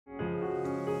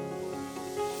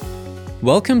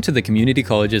Welcome to the Community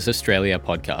Colleges Australia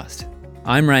podcast.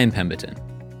 I'm Ryan Pemberton.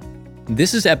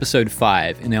 This is episode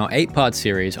 5 in our 8-part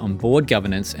series on board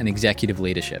governance and executive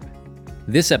leadership.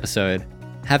 This episode,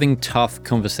 having tough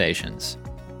conversations.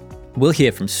 We'll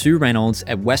hear from Sue Reynolds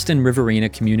at Western Riverina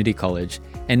Community College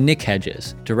and Nick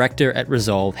Hedges, Director at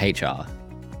Resolve HR.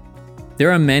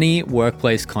 There are many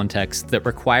workplace contexts that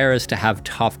require us to have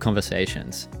tough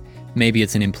conversations. Maybe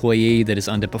it's an employee that is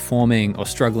underperforming or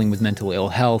struggling with mental ill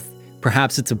health.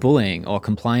 Perhaps it's a bullying or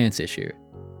compliance issue.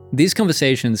 These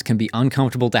conversations can be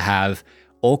uncomfortable to have,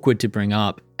 awkward to bring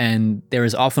up, and there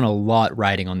is often a lot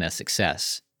riding on their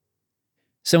success.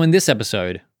 So in this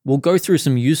episode, we'll go through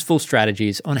some useful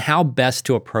strategies on how best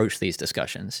to approach these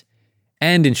discussions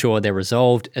and ensure they're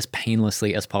resolved as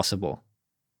painlessly as possible.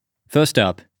 First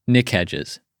up, Nick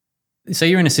Hedges. So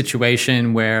you're in a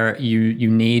situation where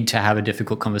you need to have a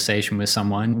difficult conversation with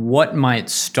someone. What might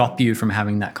stop you from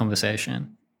having that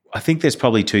conversation? I think there's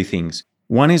probably two things.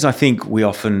 One is I think we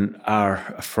often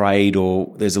are afraid, or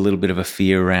there's a little bit of a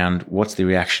fear around what's the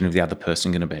reaction of the other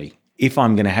person going to be. If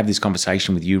I'm going to have this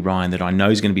conversation with you, Ryan, that I know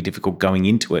is going to be difficult going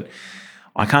into it,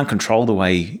 I can't control the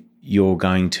way you're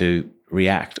going to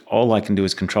react. All I can do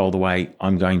is control the way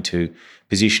I'm going to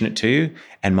position it to you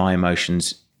and my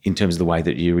emotions in terms of the way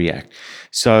that you react.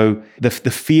 So the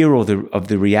fear of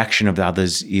the reaction of the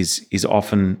others is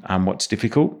often what's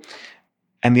difficult.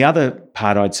 And the other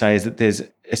part I'd say is that there's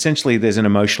an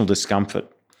emotional discomfort.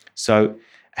 So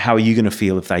how are you going to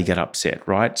feel if they get upset,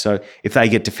 right? So if they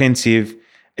get defensive,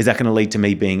 is that going to lead to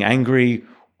me being angry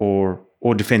or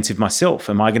defensive myself?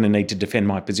 Am I going to need to defend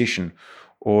my position?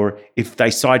 Or if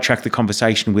they sidetrack the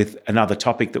conversation with another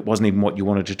topic that wasn't even what you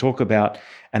wanted to talk about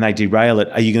and they derail it,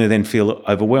 are you going to then feel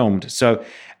overwhelmed? So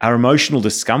our emotional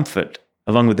discomfort,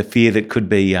 along with the fear that could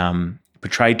be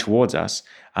portrayed towards us,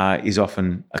 is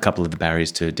often a couple of the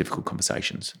barriers to difficult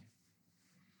conversations.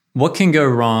 What can go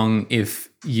wrong if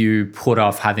you put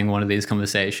off having one of these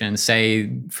conversations?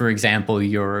 Say, for example,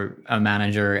 you're a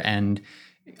manager and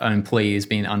an employee is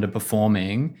being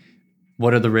underperforming.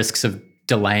 What are the risks of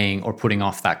delaying or putting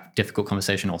off that difficult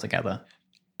conversation altogether?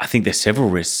 I think there's several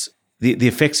risks. The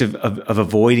effects of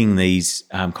avoiding these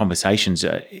conversations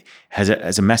has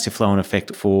a massive flow-on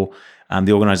effect for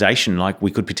the organisation. Like,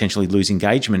 we could potentially lose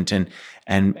engagement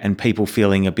and people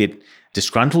feeling a bit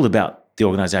disgruntled about the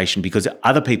organisation because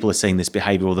other people are seeing this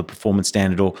behaviour or the performance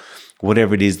standard or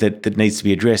whatever it is that needs to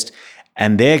be addressed,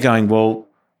 and they're going, well,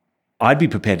 I'd be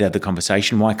prepared to have the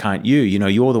conversation. Why can't you? You know,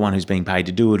 you're the one who's being paid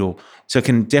to do it. Or so it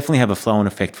can definitely have a flow-on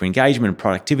effect for engagement and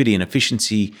productivity and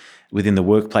efficiency within the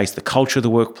workplace, the culture of the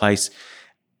workplace.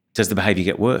 Does the behaviour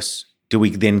get worse? Do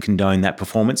we then condone that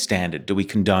performance standard? Do we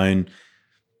condone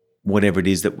whatever it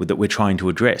is that we're trying to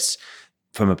address?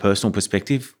 From a personal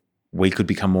perspective, we could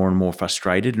become more and more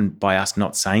frustrated, and by us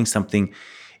not saying something,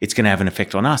 it's going to have an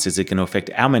effect on us. Is it going to affect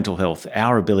our mental health,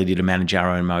 our ability to manage our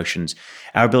own emotions,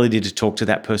 our ability to talk to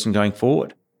that person going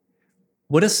forward?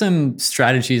 What are some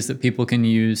strategies that people can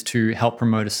use to help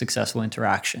promote a successful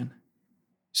interaction?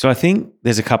 So I think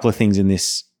there's a couple of things in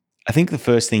this. I think the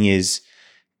first thing is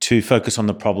to focus on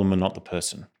the problem and not the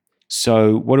person.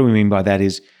 So what do we mean by that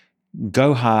is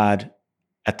go hard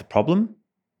at the problem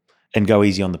and go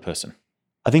easy on the person.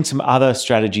 I think some other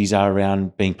strategies are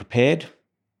around being prepared.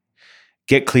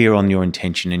 Get clear on your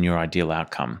intention and your ideal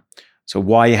outcome. So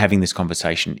why you're having this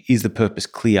conversation. Is the purpose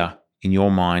clear in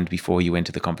your mind before you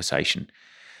enter the conversation?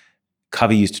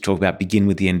 Covey used to talk about begin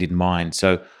with the end in mind.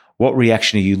 So what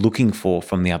reaction are you looking for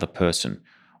from the other person?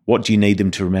 What do you need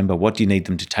them to remember? What do you need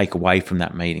them to take away from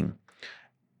that meeting?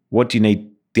 What do you need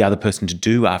the other person to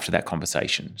do after that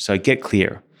conversation? So get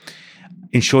clear.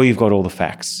 Ensure you've got all the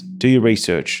facts. Do your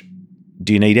research.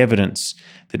 Do you need evidence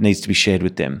that needs to be shared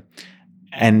with them?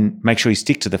 And make sure you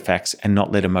stick to the facts and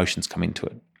not let emotions come into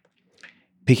it.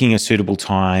 Picking a suitable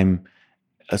time,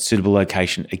 a suitable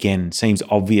location, again, seems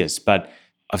obvious, but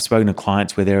I've spoken to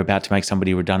clients where they're about to make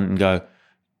somebody redundant and go,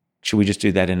 should we just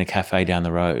do that in a cafe down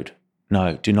the road?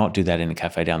 No, do not do that in a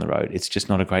cafe down the road. It's just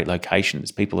not a great location.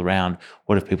 There's people around.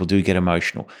 What if people do get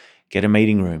emotional? Get a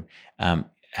meeting room,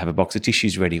 have a box of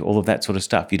tissues ready, all of that sort of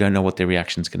stuff. You don't know what their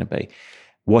reaction's going to be.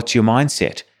 What's your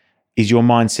mindset? Is your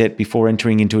mindset before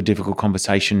entering into a difficult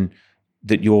conversation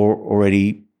that you're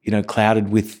already, clouded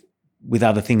with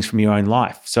other things from your own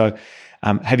life? So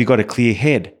have you got a clear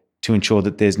head to ensure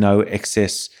that there's no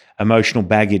excess emotional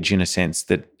baggage, in a sense,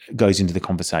 that goes into the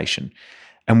conversation?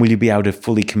 And will you be able to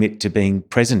fully commit to being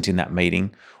present in that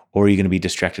meeting, or are you going to be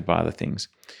distracted by other things?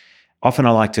 Often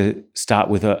I like to start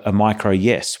with a micro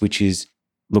yes, which is,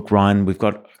 look, Ryan, we've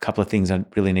got a couple of things I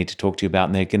really need to talk to you about,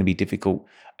 and they're going to be difficult.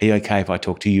 Are you okay if I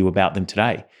talk to you about them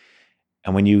today?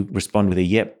 And when you respond with a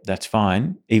yep, that's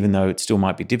fine, even though it still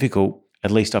might be difficult,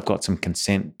 at least I've got some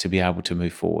consent to be able to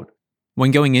move forward.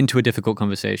 When going into a difficult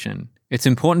conversation, it's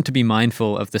important to be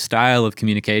mindful of the style of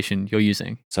communication you're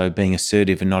using. So being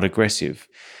assertive and not aggressive.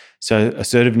 So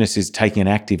assertiveness is taking an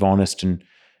active, honest, and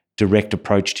direct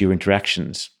approach to your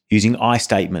interactions, using I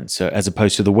statements as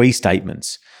opposed to the we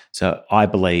statements. So I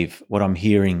believe, what I'm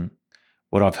hearing,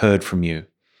 what I've heard from you.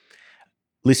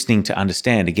 Listening to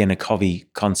understand, again, a Covey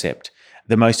concept.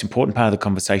 The most important part of the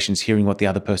conversation is hearing what the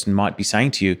other person might be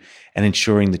saying to you and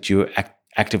ensuring that you're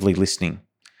actively listening.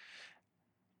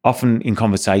 Often in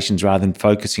conversations, rather than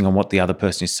focusing on what the other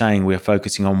person is saying, we're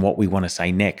focusing on what we want to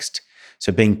say next.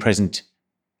 So being present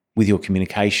with your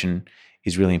communication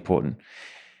is really important.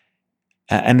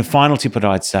 And the final tip that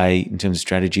I'd say in terms of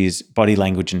strategy is body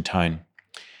language and tone.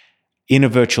 In a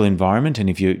virtual environment, and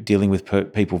if you're dealing with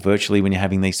people virtually when you're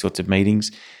having these sorts of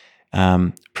meetings,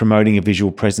 promoting a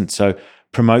visual presence. So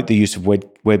promote the use of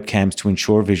webcams to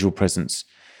ensure a visual presence.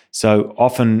 So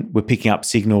often we're picking up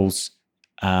signals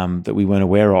that we weren't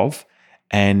aware of,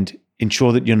 and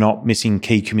ensure that you're not missing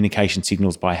key communication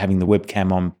signals by having the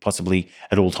webcam on possibly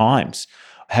at all times.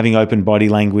 Having open body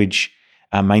language,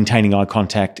 maintaining eye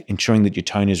contact, ensuring that your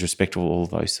tone is respectful, all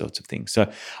of those sorts of things.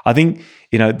 So I think,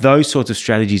 those sorts of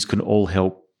strategies can all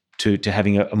help to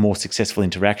having a more successful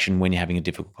interaction when you're having a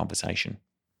difficult conversation.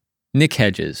 Nick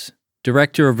Hedges,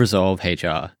 Director of Resolve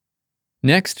HR.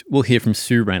 Next, we'll hear from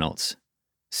Sue Reynolds.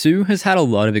 Sue has had a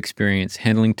lot of experience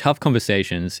handling tough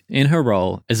conversations in her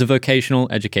role as a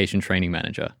vocational education training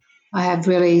manager. I have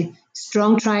really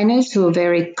strong trainers who are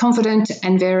very confident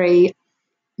and very,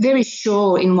 very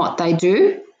sure in what they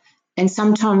do. And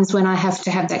sometimes when I have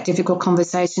to have that difficult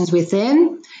conversations with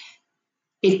them,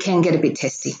 it can get a bit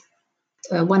testy.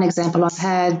 One example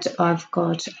I've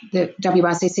got the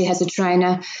WRCC has a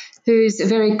trainer who's a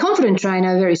very confident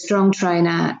trainer, a very strong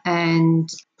trainer. And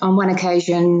on one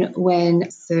occasion when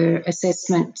the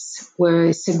assessments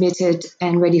were submitted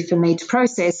and ready for me to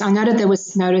process, I noticed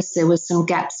there was some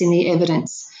gaps in the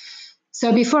evidence.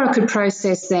 So before I could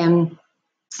process them,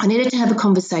 I needed to have a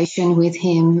conversation with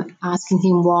him, asking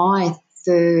him why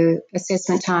the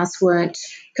assessment tasks weren't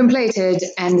completed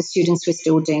and the students were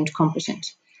still deemed competent.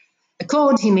 I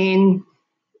called him in,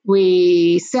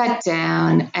 we sat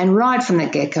down, and right from the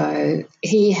get-go,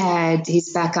 he had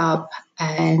his back up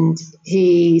and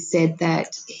he said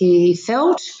that he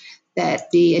felt that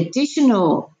the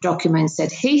additional documents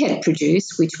that he had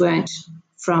produced, which weren't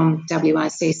from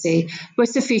WRCC, were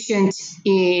sufficient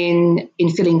in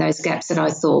filling those gaps that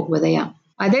I thought were there.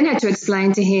 I then had to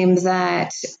explain to him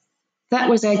that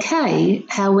was okay.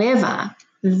 However,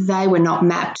 they were not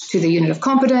mapped to the unit of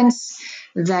competence.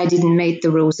 They didn't meet the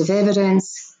rules of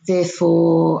evidence.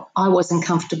 Therefore, I wasn't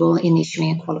comfortable in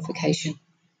issuing a qualification.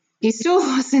 He still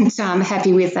wasn't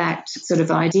happy with that sort of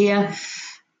idea.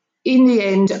 In the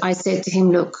end, I said to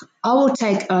him, look, I will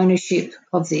take ownership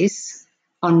of this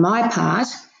on my part,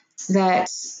 that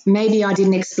maybe I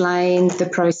didn't explain the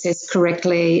process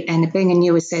correctly, and being a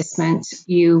new assessment,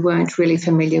 you weren't really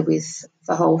familiar with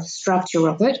the whole structure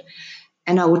of it,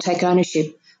 and I will take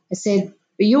ownership. I said,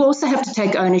 but you also have to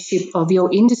take ownership of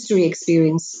your industry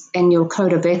experience and your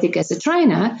code of ethic as a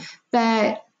trainer,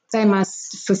 that they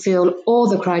must fulfill all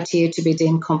the criteria to be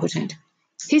deemed competent.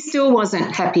 He still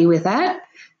wasn't happy with that,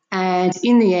 and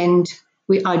in the end,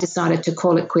 I decided to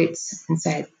call it quits and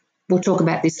say, we'll talk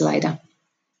about this later.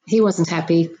 He wasn't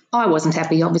happy. I wasn't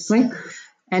happy, obviously.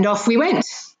 And off we went.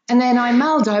 And then I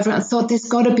mulled over and I thought, there's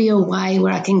got to be a way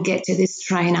where I can get to this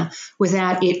trainer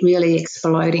without it really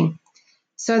exploding.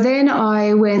 So then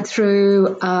I went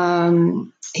through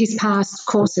his past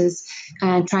courses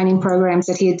and training programs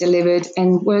that he had delivered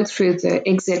and worked through the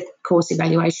exit course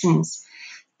evaluations.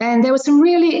 And there was some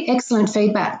really excellent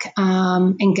feedback.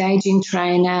 Engaging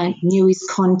trainer, knew his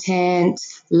content,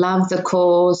 loved the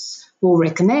course, will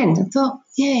recommend. I thought,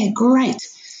 yeah, great.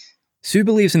 Sue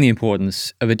believes in the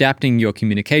importance of adapting your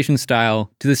communication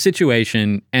style to the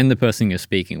situation and the person you're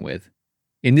speaking with.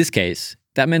 In this case,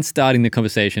 that meant starting the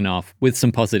conversation off with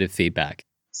some positive feedback.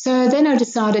 So then I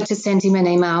decided to send him an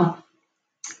email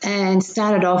and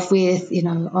started off with,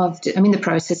 I'm in the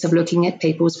process of looking at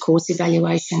people's course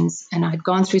evaluations, and I'd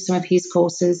gone through some of his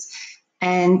courses,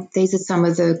 and these are some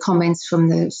of the comments from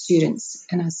the students.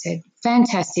 And I said,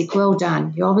 fantastic, well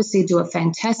done. You obviously do a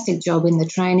fantastic job in the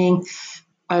training.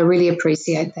 I really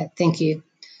appreciate that. Thank you.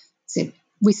 I said,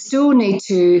 we still need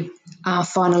to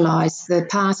finalise the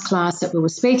past class that we were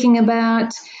speaking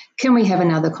about. Can we have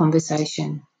another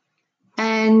conversation?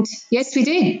 And yes, we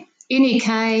did. In he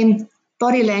came,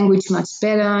 body language much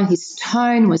better, his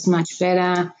tone was much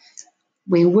better.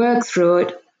 We worked through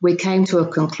it. We came to a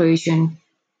conclusion.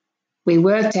 We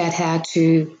worked out how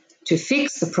to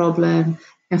fix the problem.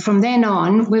 And from then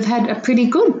on, we've had a pretty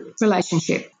good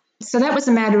relationship. So that was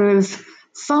a matter of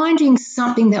finding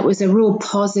something that was a real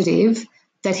positive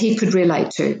that he could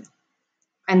relate to.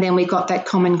 And then we got that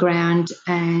common ground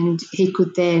and he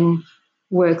could then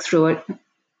work through it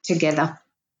together.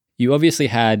 You obviously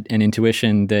had an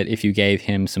intuition that if you gave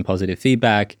him some positive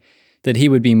feedback, that he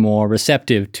would be more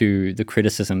receptive to the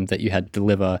criticism that you had to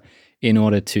deliver in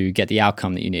order to get the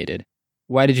outcome that you needed.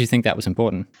 Why did you think that was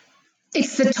important?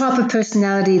 It's the type of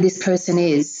personality this person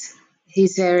is.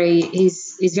 He's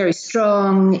very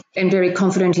strong and very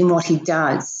confident in what he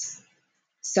does.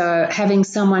 So having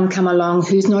someone come along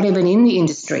who's not even in the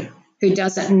industry, who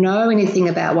doesn't know anything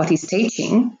about what he's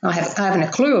teaching, I haven't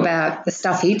a clue about the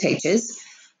stuff he teaches,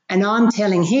 and I'm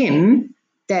telling him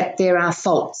that there are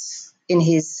faults in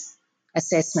his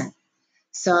assessment.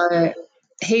 So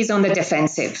he's on the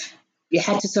defensive. You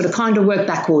had to sort of kind of work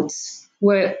backwards.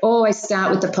 Always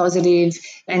start with the positive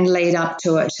and lead up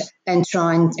to it and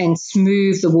try and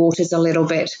smooth the waters a little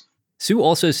bit. Sue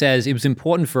also says it was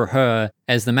important for her,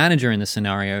 as the manager in the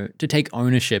scenario, to take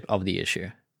ownership of the issue.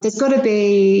 There's got to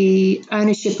be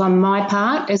ownership on my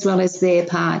part as well as their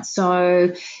part.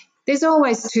 So there's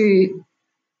always two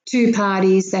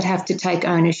parties that have to take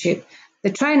ownership. The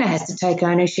trainer has to take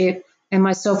ownership, and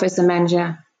myself as the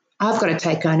manager, I've got to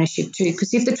take ownership too.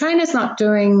 Because if the trainer's not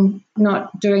doing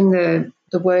the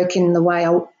work in the way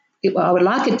I would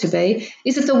like it to be,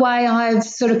 is it the way I've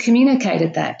sort of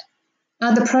communicated that?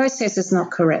 Are the processes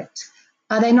not correct?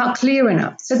 Are they not clear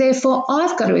enough? So therefore,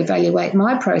 I've got to evaluate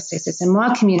my processes and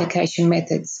my communication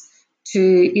methods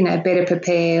to, better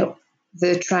prepare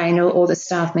the trainer or the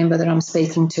staff member that I'm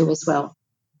speaking to as well.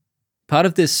 Part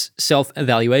of this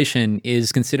self-evaluation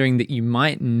is considering that you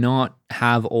might not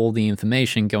have all the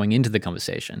information going into the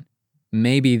conversation.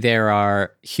 Maybe there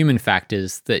are human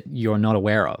factors that you're not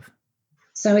aware of.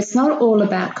 So it's not all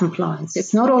about compliance.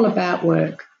 It's not all about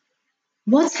work.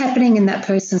 What's happening in that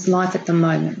person's life at the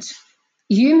moment?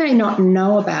 You may not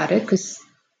know about it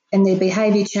and their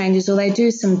behaviour changes, or they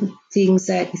do some things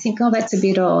that you think, oh, that's a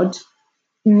bit odd.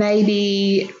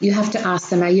 Maybe you have to ask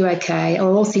them, are you okay? Are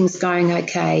all things going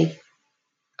okay?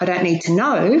 I don't need to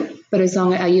know, but as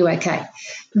long as, are you okay?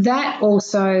 That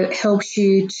also helps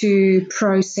you to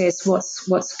process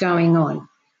what's going on.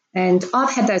 And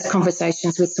I've had those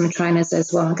conversations with some trainers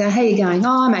as well. I go, how are you going?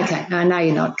 Oh, I'm okay. No,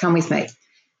 you're not. Come with me.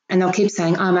 And they'll keep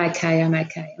saying, I'm okay.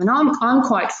 And I'm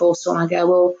quite forceful. And I go,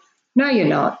 well, no, you're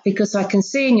not, because I can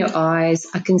see in your eyes,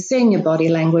 I can see in your body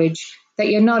language that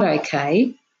you're not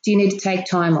okay. Do you need to take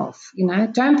time off?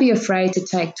 Don't be afraid to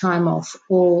take time off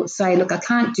or say, look, I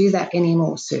can't do that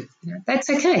anymore, Sue. That's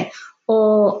okay.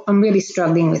 Or I'm really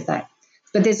struggling with that.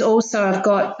 But there's also, I've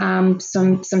got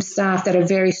some staff that are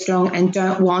very strong and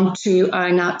don't want to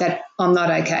own up that I'm not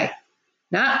okay.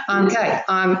 No, I'm okay.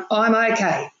 I'm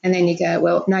okay. And then you go,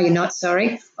 well, no, you're not.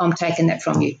 Sorry. I'm taking that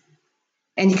from you.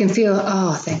 And you can feel,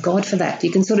 oh, thank God for that.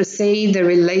 You can sort of see the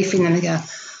relief in them and go,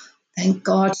 thank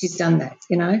God she's done that,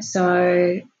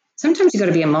 So sometimes you've got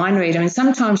to be a mind reader, and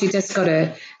sometimes you just got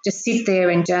to just sit there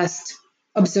and just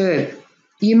observe.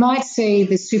 You might see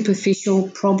the superficial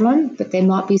problem, but there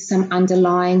might be some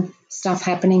underlying stuff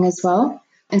happening as well.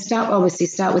 And start with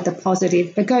the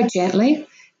positive, but go gently.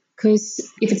 Because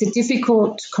if it's a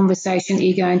difficult conversation that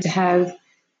you're going to have,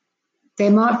 there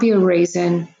might be a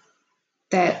reason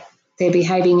that they're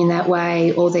behaving in that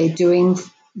way or they're doing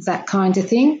that kind of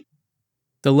thing.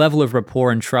 The level of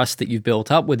rapport and trust that you've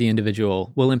built up with the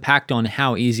individual will impact on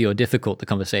how easy or difficult the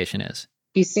conversation is.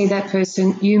 You see that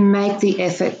person, you make the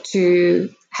effort to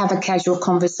have a casual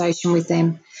conversation with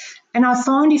them. And I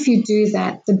find if you do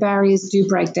that, the barriers do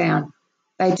break down.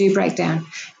 They do break down.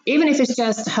 Even if it's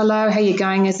just, hello, how you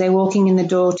going, as they're walking in the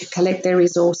door to collect their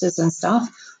resources and stuff,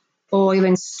 or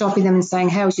even stopping them and saying,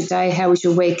 how was your day, how was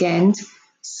your weekend?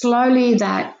 Slowly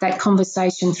that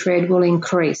conversation thread will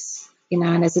increase,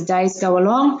 and as the days go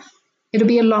along, it'll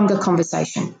be a longer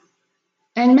conversation.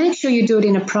 And make sure you do it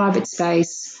in a private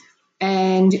space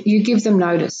and you give them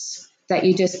notice that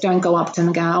you just don't go up to them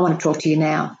and go, I want to talk to you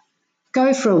now.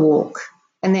 Go for a walk.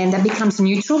 And then that becomes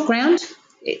neutral ground.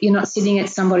 You're not sitting at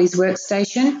somebody's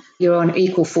workstation. You're on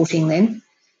equal footing then.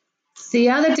 The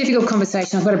other difficult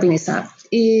conversation, I've got to bring this up,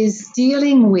 is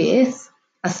dealing with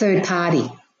a third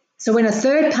party. So when a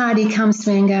third party comes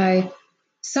to me and go,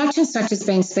 such and such has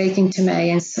been speaking to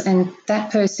me and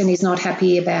that person is not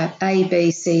happy about A,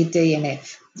 B, C, D, and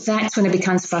F. That's when it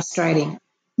becomes frustrating.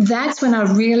 That's when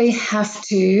I really have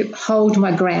to hold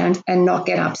my ground and not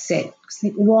get upset.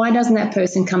 Why doesn't that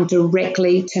person come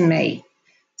directly to me?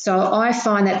 So I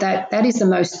find that is the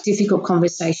most difficult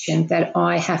conversation that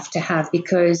I have to have,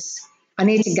 because I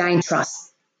need to gain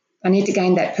trust. I need to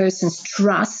gain that person's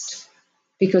trust,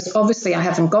 because obviously I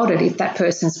haven't got it if that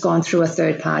person's gone through a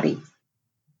third party.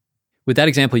 With that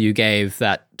example you gave,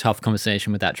 that tough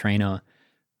conversation with that trainer,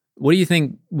 what do you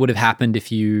think would have happened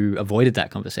if you avoided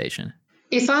that conversation?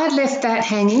 If I had left that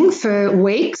hanging for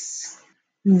weeks,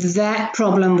 that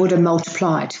problem would have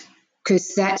multiplied,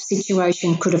 because that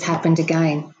situation could have happened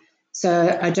again.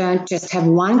 So I don't just have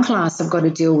one class I've got to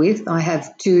deal with. I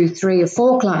have 2, 3 or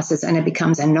 4 classes, and it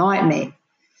becomes a nightmare.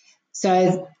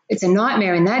 So it's a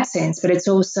nightmare in that sense, but it's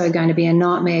also going to be a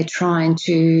nightmare trying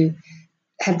to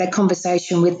have that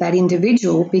conversation with that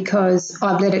individual, because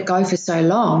I've let it go for so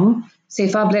long. So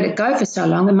if I've let it go for so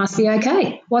long, it must be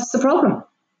okay. What's the problem?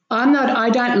 I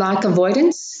don't like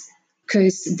avoidance,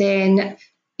 because then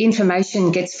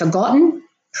information gets forgotten,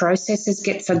 processes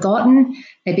get forgotten.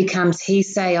 It becomes he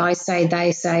say, I say,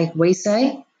 they say, we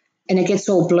say, and it gets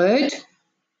all blurred,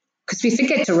 because we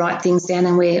forget to write things down,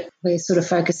 and we're sort of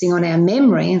focusing on our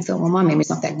memory and thought, well, my memory's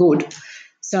not that good.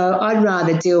 So I'd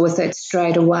rather deal with it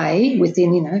straight away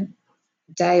within, a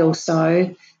day or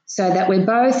so that we're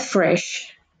both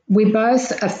fresh. We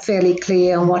both are fairly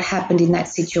clear on what happened in that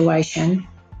situation,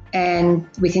 and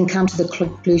we can come to the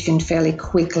conclusion fairly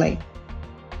quickly.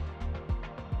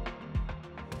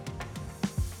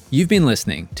 You've been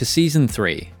listening to Season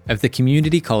 3 of the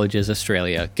Community Colleges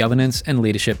Australia Governance and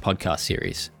Leadership podcast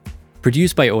series,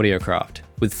 produced by Audiocraft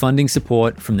with funding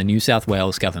support from the New South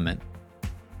Wales Government.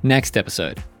 Next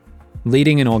episode,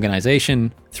 leading an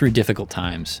organisation through difficult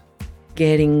times.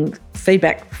 Getting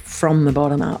feedback from the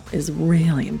bottom up is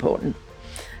really important.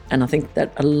 And I think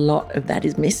that a lot of that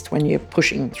is missed when you're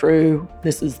pushing through,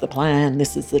 this is the plan,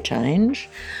 this is the change.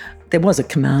 There was a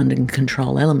command and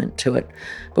control element to it,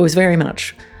 but it was very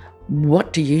much,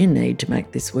 what do you need to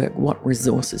make this work? What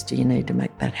resources do you need to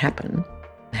make that happen?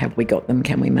 Have we got them?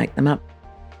 Can we make them up?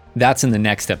 That's in the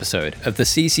next episode of the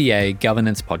CCA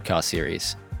Governance podcast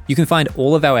series. You can find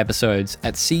all of our episodes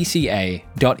at cca.edu.au.